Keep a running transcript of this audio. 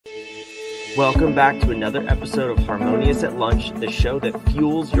Welcome back to another episode of Harmonious at Lunch, the show that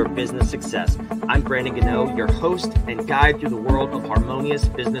fuels your business success. I'm Brandon Gano, your host and guide through the world of harmonious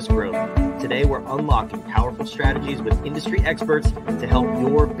business growth. Today, we're unlocking powerful strategies with industry experts to help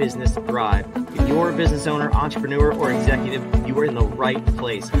your business thrive. If you're a business owner, entrepreneur, or executive, you are in the right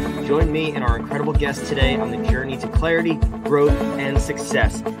place. Join me and our incredible guests today on the journey to clarity, growth, and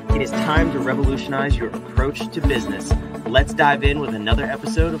success. It is time to revolutionize your approach to business. Let's dive in with another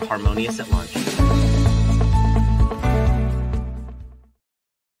episode of Harmonious at Lunch.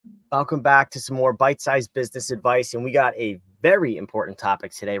 Welcome back to some more bite-sized business advice, and we got a very important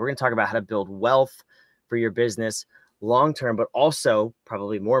topic today. We're going to talk about how to build wealth for your business long-term, but also,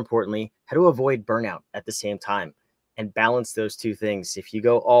 probably more importantly, how to avoid burnout at the same time and balance those two things. If you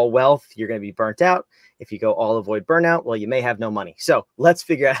go all wealth, you're going to be burnt out. If you go all avoid burnout, well, you may have no money. So let's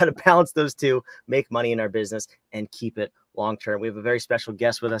figure out how to balance those two, make money in our business, and keep it long-term. We have a very special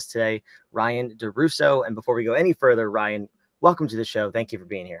guest with us today, Ryan Derousseau. And before we go any further, Ryan, welcome to the show. Thank you for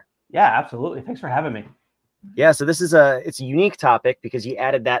being here. Yeah, absolutely. Thanks for having me. Yeah, so it's a unique topic because you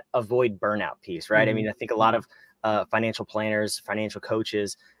added that avoid burnout piece, right? I mean, I think a lot of financial planners, financial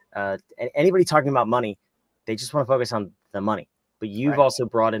coaches, and anybody talking about money, they just want to focus on the money. But you've also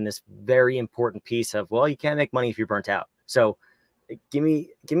brought in this very important piece of, well, you can't make money if you're burnt out. So give me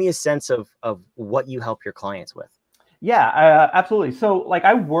a sense of what you help your clients with. Yeah, absolutely. So like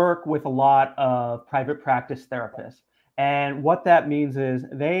I work with a lot of private practice therapists. And what that means is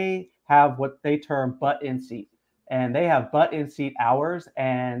they have what they term butt in seat. And they have butt in seat hours,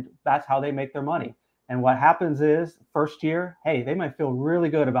 and that's how they make their money. And what happens is first year, hey, they might feel really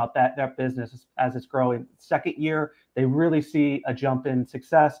good about that business as it's growing. Second year, they really see a jump in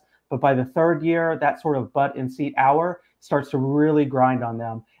success. But by the third year, that sort of butt in seat hour starts to really grind on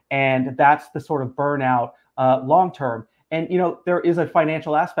them. And that's the sort of burnout long term. And, you know, there is a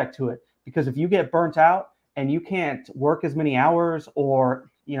financial aspect to it, because if you get burnt out and you can't work as many hours,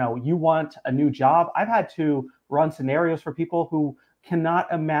 or, you know, you want a new job. I've had to run scenarios for people who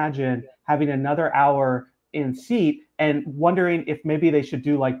cannot imagine having another hour in seat and wondering if maybe they should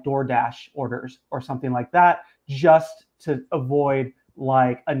do like DoorDash orders or something like that, just to avoid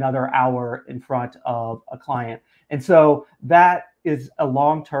like another hour in front of a client. And so that is a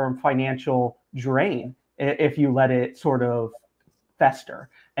long-term financial drain if you let it sort of fester.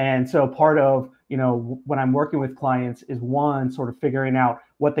 And so part of, you know, when I'm working with clients is one, sort of figuring out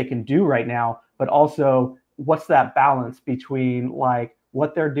what they can do right now, but also what's that balance between like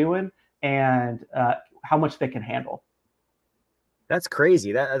what they're doing and how much they can handle. That's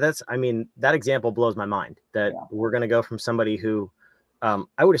crazy. I mean, that example blows my mind that we're going to go from somebody who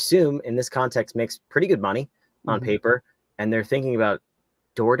I would assume in this context makes pretty good money on paper, and they're thinking about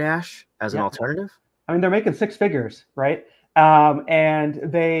DoorDash as an alternative. I mean, they're making six figures, right? And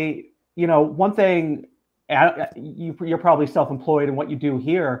they, you know, one thing, you're probably self-employed in what you do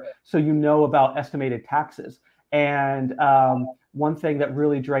here, so you know about estimated taxes. And one thing that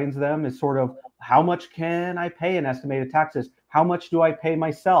really drains them is sort of, how much can I pay in estimated taxes? How much do I pay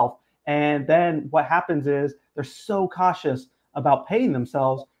myself? And then what happens is they're so cautious about paying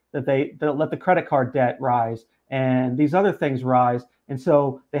themselves that they'll let the credit card debt rise and these other things rise. And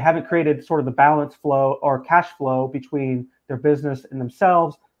so they haven't created sort of the balance flow or cash flow between their business and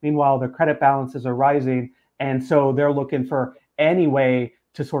themselves. Meanwhile, their credit balances are rising. And so they're looking for any way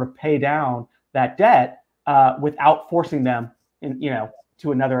to sort of pay down that debt without forcing them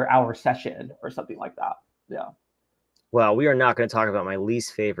to another hour session or something like that. Yeah. Well, we are not going to talk about my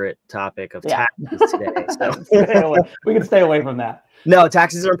least favorite topic of taxes today. So we can stay away from that. No,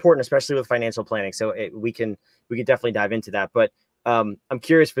 taxes are important, especially with financial planning. So we can definitely dive into that. But I'm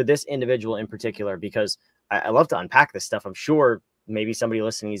curious for this individual in particular, because I love to unpack this stuff. I'm sure maybe somebody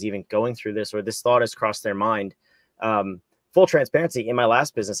listening is even going through this, or this thought has crossed their mind. Full transparency, in my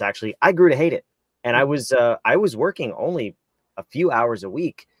last business, actually, I grew to hate it. And I was working only a few hours a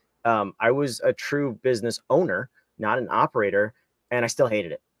week. I was a true business owner, not an operator, and I still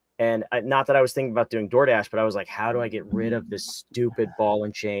hated it. And not that I was thinking about doing DoorDash, but I was like, how do I get rid of this stupid ball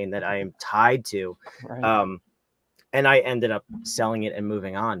and chain that I am tied to? Right. And I ended up selling it and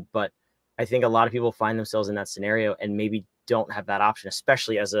moving on. But I think a lot of people find themselves in that scenario and maybe don't have that option,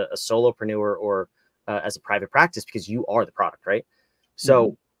 especially as a solopreneur or as a private practice, because you are the product, right?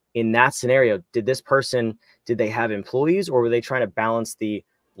 So in that scenario, did they have employees, or were they trying to balance the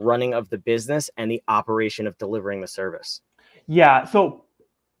running of the business and the operation of delivering the service? Yeah. So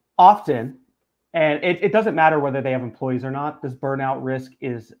often, and it doesn't matter whether they have employees or not, this burnout risk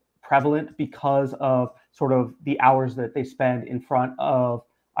is prevalent because of sort of the hours that they spend in front of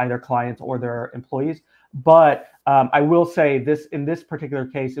either clients or their employees. But I will say this, in this particular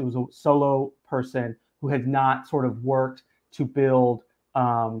case, it was a solo person who had not sort of worked to build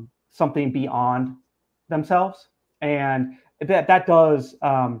something beyond themselves. And that does,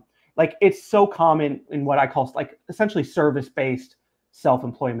 like, it's so common in what I call like essentially service-based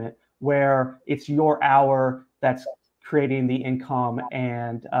self-employment, where it's your hour that's creating the income,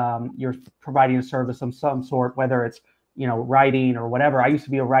 and you're providing a service of some sort, whether it's, you know, writing or whatever. I used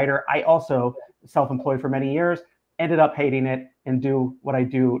to be a writer. I also self-employed for many years, ended up hating it, and do what I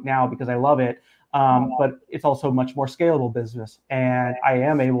do now because I love it. But it's also a much more scalable business, and I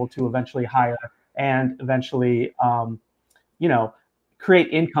am able to eventually hire and eventually, you know, create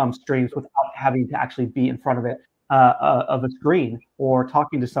income streams without having to actually be in front of it, of a screen or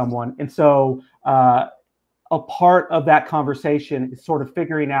talking to someone. And so a part of that conversation is sort of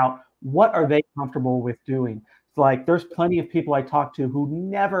figuring out what are they comfortable with doing. Like, there's plenty of people I talk to who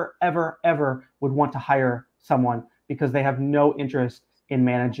never, ever, ever would want to hire someone because they have no interest in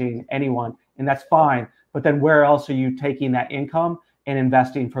managing anyone, and that's fine. But then where else are you taking that income and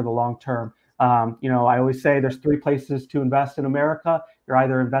investing for the long term? You know, I always say there's three places to invest in America. You're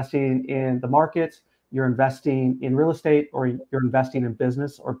either investing in the markets, you're investing in real estate, or you're investing in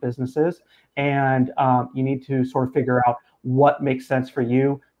business or businesses. And you need to sort of figure out what makes sense for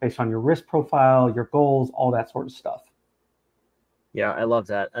you based on your risk profile, your goals, all that sort of stuff. Yeah, I love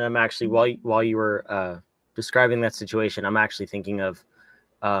that. And I'm actually, while you were describing that situation, I'm actually thinking of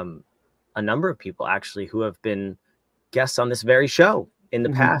a number of people actually who have been guests on this very show in the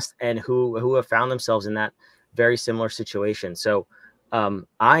past, and who have found themselves in that very similar situation. So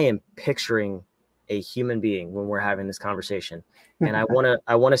I am picturing a human being when we're having this conversation, and I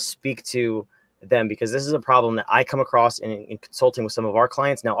want to speak to them because this is a problem that I come across in consulting with some of our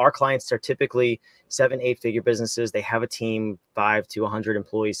clients. Now, our clients are typically 7-8 figure businesses. They have a team, 5 to 100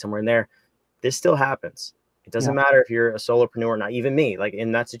 employees, somewhere in there. This still happens. It doesn't matter if you're a solopreneur or not. Even me, like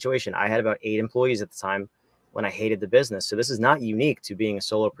in that situation, I had about 8 employees at the time when I hated the business. So this is not unique to being a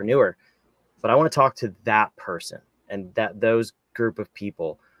solopreneur, but I want to talk to that person and those group of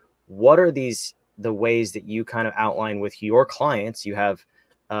people. What are the ways that you kind of outline with your clients? You have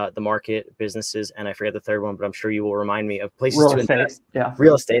the market, businesses, and I forget the third one, but I'm sure you will remind me of places to invest. Yeah.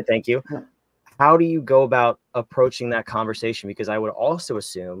 Real estate. Thank you. Yeah. How do you go about approaching that conversation? Because I would also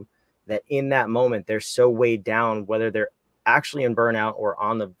assume that in that moment, they're so weighed down, whether they're actually in burnout or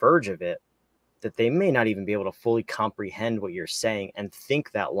on the verge of it, that they may not even be able to fully comprehend what you're saying and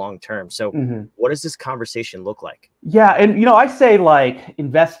think that long term. So what does this conversation look like? Yeah. And, you know, I say like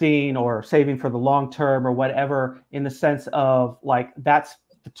investing or saving for the long term or whatever, in the sense of like, that's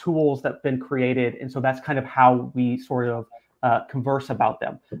the tools that have been created. And so that's kind of how we sort of converse about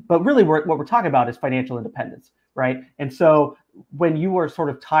them. But really what we're talking about is financial independence, right? And so when you were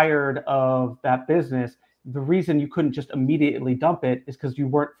sort of tired of that business, the reason you couldn't just immediately dump it is because you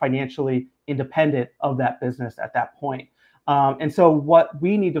weren't financially independent of that business at that point. And so what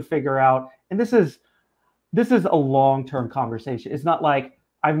we need to figure out, and this is a long-term conversation. It's not like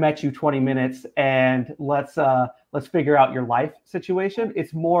I've met you 20 minutes and let's figure out your life situation.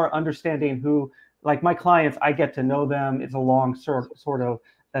 It's more understanding who, like my clients, I get to know them. It's a long sort of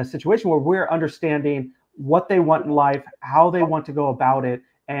a situation where we're understanding what they want in life, how they want to go about it,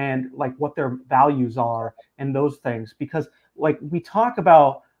 and like what their values are and those things. Because like we talk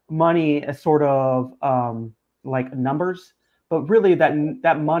about money as sort of like numbers, but really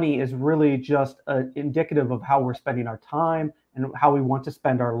that money is really just indicative of how we're spending our time and how we want to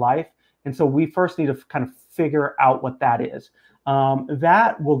spend our life. And so we first need to kind of figure out what that is.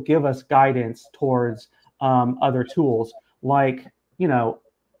 That will give us guidance towards other tools. Like, you know,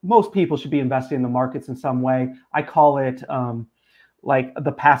 most people should be investing in the markets in some way. I call it like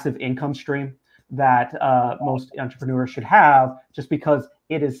the passive income stream that most entrepreneurs should have, just because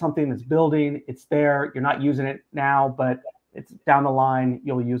it is something that's building. It's there. You're not using it now, but it's down the line,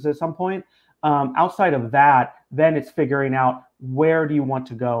 you'll use it at some point. Outside of that, then it's figuring out, where do you want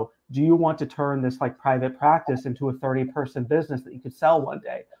to go? Do you want to turn this like private practice into a 30-person business that you could sell one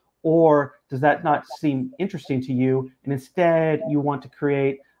day? Or does that not seem interesting to you? And instead you want to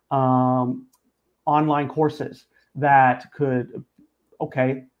create online courses that could,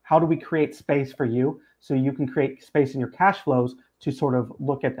 okay, how do we create space for you so you can create space in your cash flows to sort of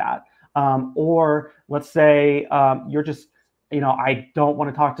look at that? Or let's say you're just, you know, I don't want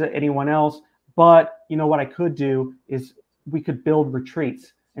to talk to anyone else, but you know what I could do is we could build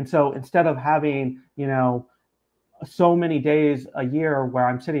retreats. And so instead of having, you know, so many days a year where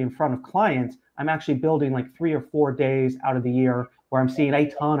I'm sitting in front of clients, I'm actually building like 3 or 4 days out of the year where I'm seeing a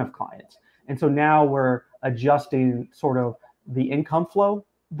ton of clients. And so now we're adjusting sort of the income flow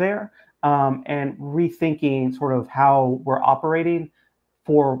there. and rethinking sort of how we're operating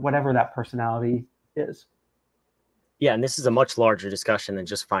for whatever that personality is. Yeah, and this is a much larger discussion than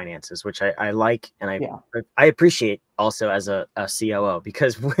just finances, which I like, and Yeah. I appreciate also as a COO,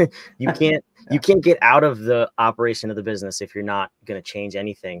 because you can't Yeah. you can't get out of the operation of the business if you're not going to change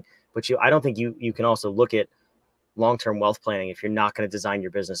anything. But I don't think you can also look at long-term wealth planning if you're not going to design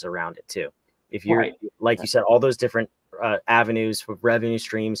your business around it too. If you're Right. like you said, all those different avenues for revenue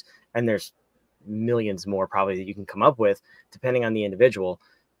streams, and there's millions more probably that you can come up with depending on the individual.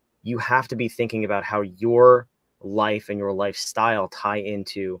 You have to be thinking about how your life and your lifestyle tie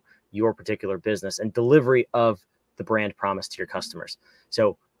into your particular business and delivery of the brand promise to your customers.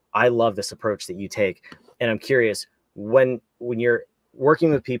 So I love this approach that you take. And I'm curious, when you're working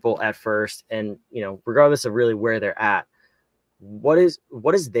with people at first, and regardless of really where they're at, what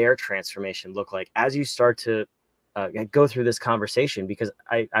does their transformation look like as you start to go through this conversation? Because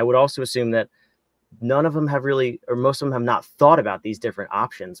I would also assume that none of them have really, or most of them have not thought about these different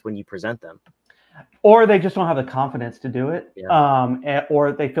options when you present them. Or they just don't have the confidence to do it, Yeah.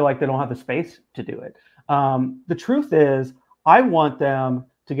 or they feel like they don't have the space to do it. The truth is, I want them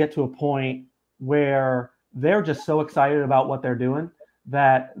to get to a point where they're just so excited about what they're doing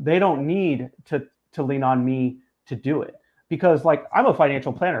that they don't need to lean on me to do it. Because like, I'm a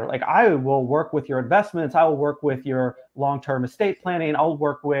financial planner. Like, I will work with your investments. I will work with your long-term estate planning. I'll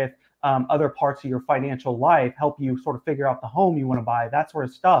work with other parts of your financial life, help you sort of figure out the home you want to buy, that sort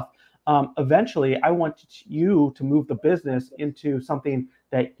of stuff. Eventually, I want you to move the business into something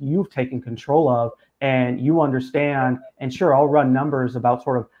that you've taken control of and you understand. And sure, I'll run numbers about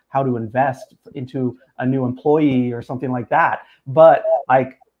sort of how to invest into a new employee or something like that. But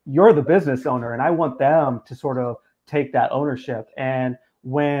like, you're the business owner, and I want them to sort of take that ownership. And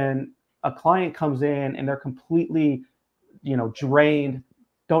when a client comes in and they're completely, drained,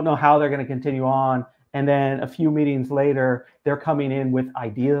 don't know how they're going to continue on, and then a few meetings later, they're coming in with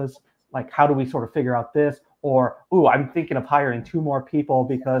ideas like, how do we sort of figure out this? Or, ooh, I'm thinking of hiring 2 more people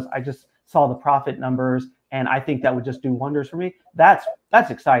because I just saw the profit numbers and I think that would just do wonders for me. That's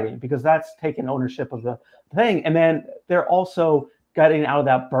exciting, because that's taking ownership of the thing. And then they're also getting out of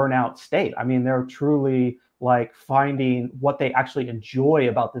that burnout state. I mean, they're truly like finding what they actually enjoy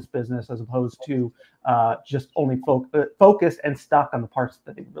about this business, as opposed to just only focused and stuck on the parts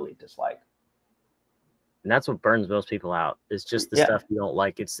that they really dislike. And that's what burns most people out, is just the stuff you don't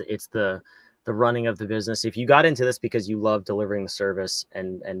like. It's the running of the business. If you got into this because you love delivering the service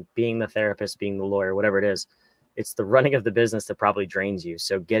and being the therapist, being the lawyer, whatever it is, it's the running of the business that probably drains you.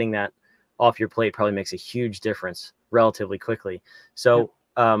 So getting that off your plate probably makes a huge difference relatively quickly. So,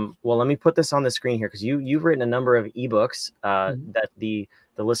 well, let me put this on the screen here, because you've written a number of ebooks that the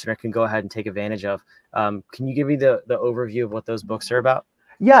listener can go ahead and take advantage of. Can you give me the overview of what those books are about?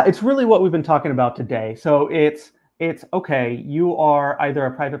 Yeah, it's really what we've been talking about today. So it's okay, you are either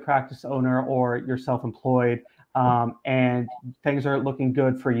a private practice owner or you're self-employed, and things are looking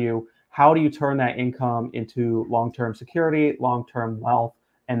good for you. How do you turn that income into long-term security, long-term wealth,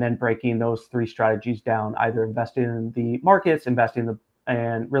 and then breaking those 3 strategies down, either investing in the markets, investing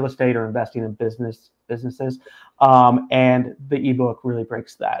in real estate, or investing in businesses. And the ebook really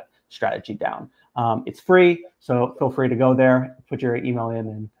breaks that strategy down. It's free, so feel free to go there, put your email in,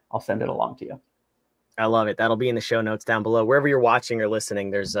 and I'll send it along to you. I love it. That'll be in the show notes down below. Wherever you're watching or listening,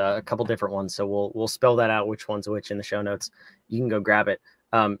 there's a couple different ones, so we'll spell that out, which one's which, in the show notes. You can go grab it.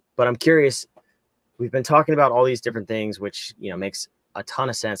 But I'm curious. We've been talking about all these different things, which makes a ton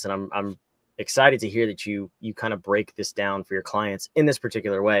of sense, and I'm excited to hear that you kind of break this down for your clients in this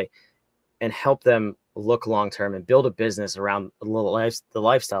particular way and help them look long term and build a business around the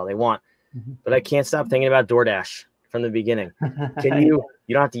lifestyle they want. But I can't stop thinking about DoorDash from the beginning. Can you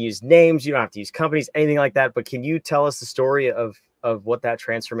don't have to use names, you don't have to use companies, anything like that, but can you tell us the story of what that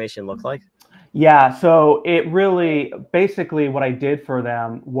transformation looked like? Yeah, so it really, basically what I did for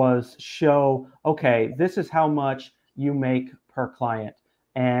them was show, okay, this is how much you make per client.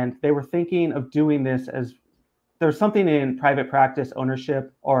 And they were thinking of doing this as, there's something in private practice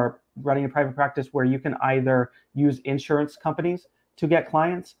ownership or running a private practice where you can either use insurance companies to get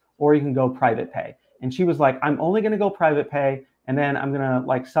clients, or you can go private pay. And she was like, I'm only going to go private pay, and then I'm going to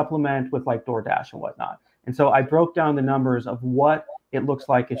like supplement with like DoorDash and whatnot. And so I broke down the numbers of what it looks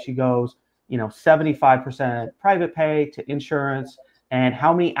like if she goes, 75% private pay to insurance, and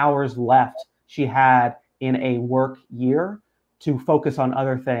how many hours left she had in a work year to focus on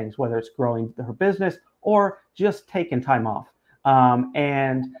other things, whether it's growing her business or just taking time off.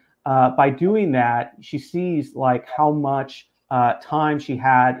 By doing that, she sees like how much time she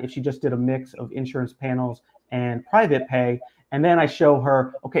had if she just did a mix of insurance panels and private pay. And then I show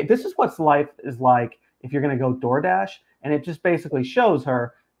her, okay, this is what life is like if you're going to go DoorDash. And it just basically shows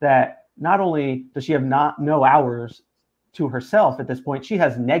her that not only does she have no hours to herself at this point, she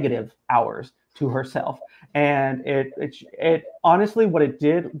has negative hours to herself. And it honestly, what it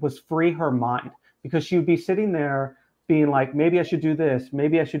did was free her mind, because she would be sitting there being like, maybe I should do this,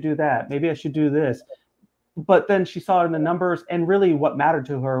 maybe I should do that, maybe I should do this. But then she saw it in the numbers, and really what mattered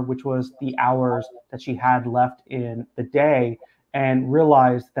to her, which was the hours that she had left in the day, and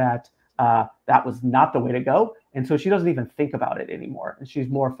realized that that was not the way to go. And so she doesn't even think about it anymore. And she's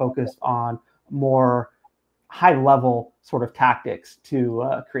more focused on more high level sort of tactics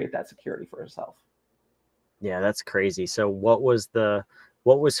to create that security for herself. Yeah, that's crazy. So what was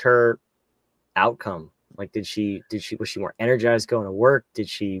her outcome? Like, was she more energized going to work? Did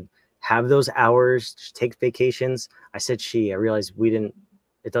she have those hours? Did she take vacations? I said I realized we didn't,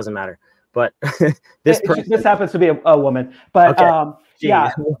 it doesn't matter. But this happens to be a woman. But okay.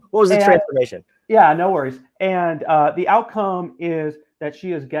 Yeah. What was the transformation? Yeah, no worries. And the outcome is that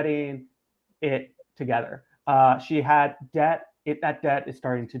she is getting it together. She had debt. That debt is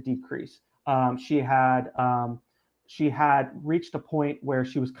starting to decrease. She had reached a point where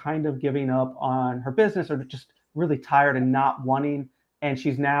she was kind of giving up on her business, or just really tired and not wanting. And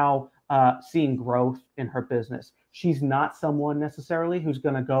she's now seeing growth in her business. She's not someone necessarily who's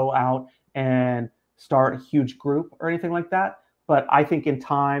going to go out and start a huge group or anything like that. But I think in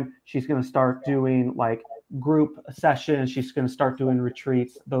time, she's going to start doing like group sessions. She's going to start doing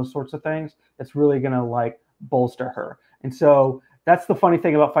retreats, those sorts of things. That's really going to like bolster her. And so that's the funny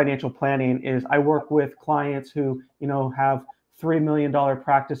thing about financial planning is I work with clients who, have $3 million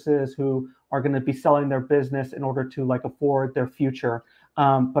practices, who are going to be selling their business in order to like afford their future.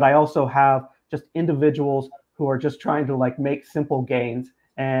 But I also have just individuals who are just trying to like make simple gains.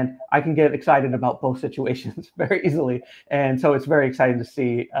 And I can get excited about both situations very easily. And so it's very exciting to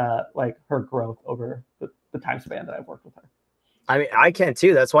see like her growth over the time span that I've worked with her. I mean, I can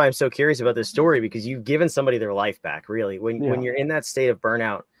too. That's why I'm so curious about this story, because you've given somebody their life back, really. When you're in that state of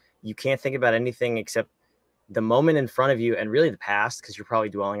burnout, you can't think about anything except the moment in front of you, and really the past, because you're probably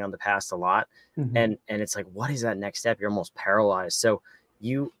dwelling on the past a lot. Mm-hmm. And it's like, what is that next step? You're almost paralyzed. So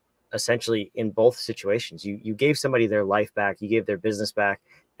you essentially, in both situations, you gave somebody their life back, you gave their business back,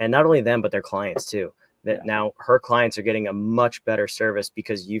 and not only them, but their clients too. That now her clients are getting a much better service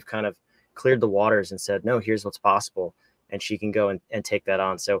because you've kind of cleared the waters and said, no, here's what's possible. And she can go and take that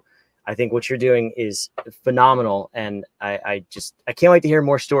on. So I think what you're doing is phenomenal. And I can't wait to hear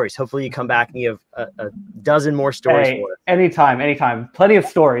more stories. Hopefully you come back and you have a dozen more stories. Hey, anytime. Plenty of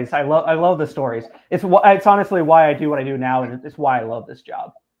stories. I love the stories. It's honestly why I do what I do now. And it's why I love this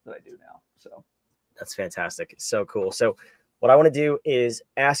job that I do now. So that's fantastic. It's so cool. So what I want to do is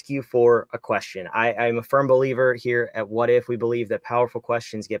ask you for a question. I'm a firm believer here at Whadif. We believe that powerful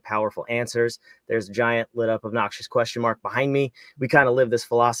questions get powerful answers. There's a giant lit up obnoxious question mark behind me. We kind of live this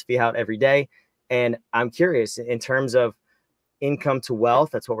philosophy out every day. And I'm curious, in terms of income to wealth,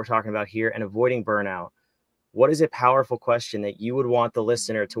 that's what we're talking about here, and avoiding burnout. What is a powerful question that you would want the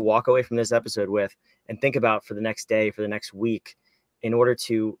listener to walk away from this episode with and think about for the next day, for the next week, in order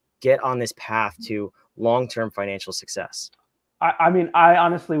to get on this path to long-term financial success? I mean, I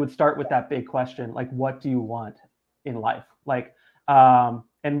honestly would start with that big question, like, what do you want in life? Like,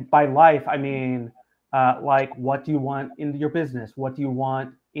 and by life, I mean, like, what do you want in your business? What do you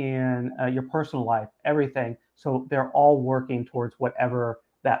want in your personal life? Everything. So they're all working towards whatever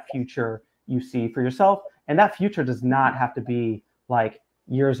that future you see for yourself. And that future does not have to be like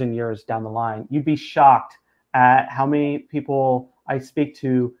years and years down the line. You'd be shocked at how many people I speak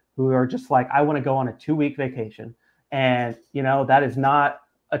to who are just like, I want to go on a 2-week vacation. And, that is not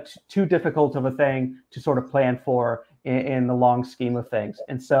too difficult of a thing to sort of plan for in the long scheme of things.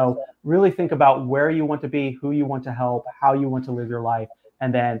 And so really think about where you want to be, who you want to help, how you want to live your life,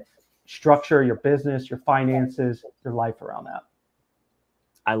 and then structure your business, your finances, your life around that.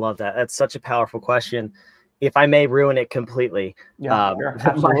 I love that. That's such a powerful question. If I may ruin it completely. Yeah, sure.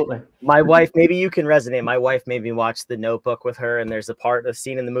 Absolutely. My wife, maybe you can resonate. My wife made me watch The Notebook with her. And there's a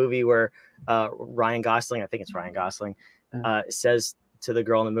scene in the movie where Ryan Gosling, I think it's Ryan Gosling, says to the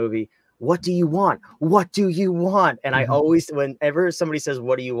girl in the movie, what do you want? What do you want? And I always, whenever somebody says,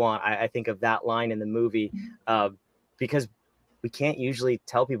 what do you want? I think of that line in the movie because we can't usually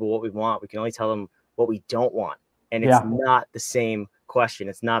tell people what we want. We can only tell them what we don't want. And it's not the same question.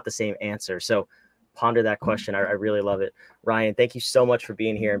 It's not the same answer. So ponder that question. I really love it. Ryan, thank you so much for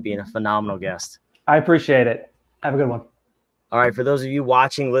being here and being a phenomenal guest. I appreciate it. Have a good one. All right, for those of you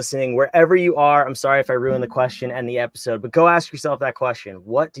watching, listening, wherever you are, I'm sorry if I ruined the question and the episode, but go ask yourself that question.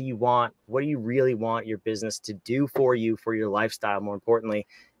 What do you want? What do you really want your business to do for you, for your lifestyle, more importantly?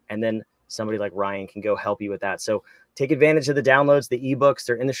 And then somebody like Ryan can go help you with that. So take advantage of the downloads, the ebooks,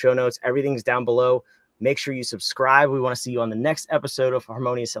 they're in the show notes. Everything's down below. Make sure you subscribe. We want to see you on the next episode of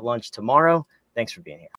Harmonious at Lunch tomorrow. Thanks for being here.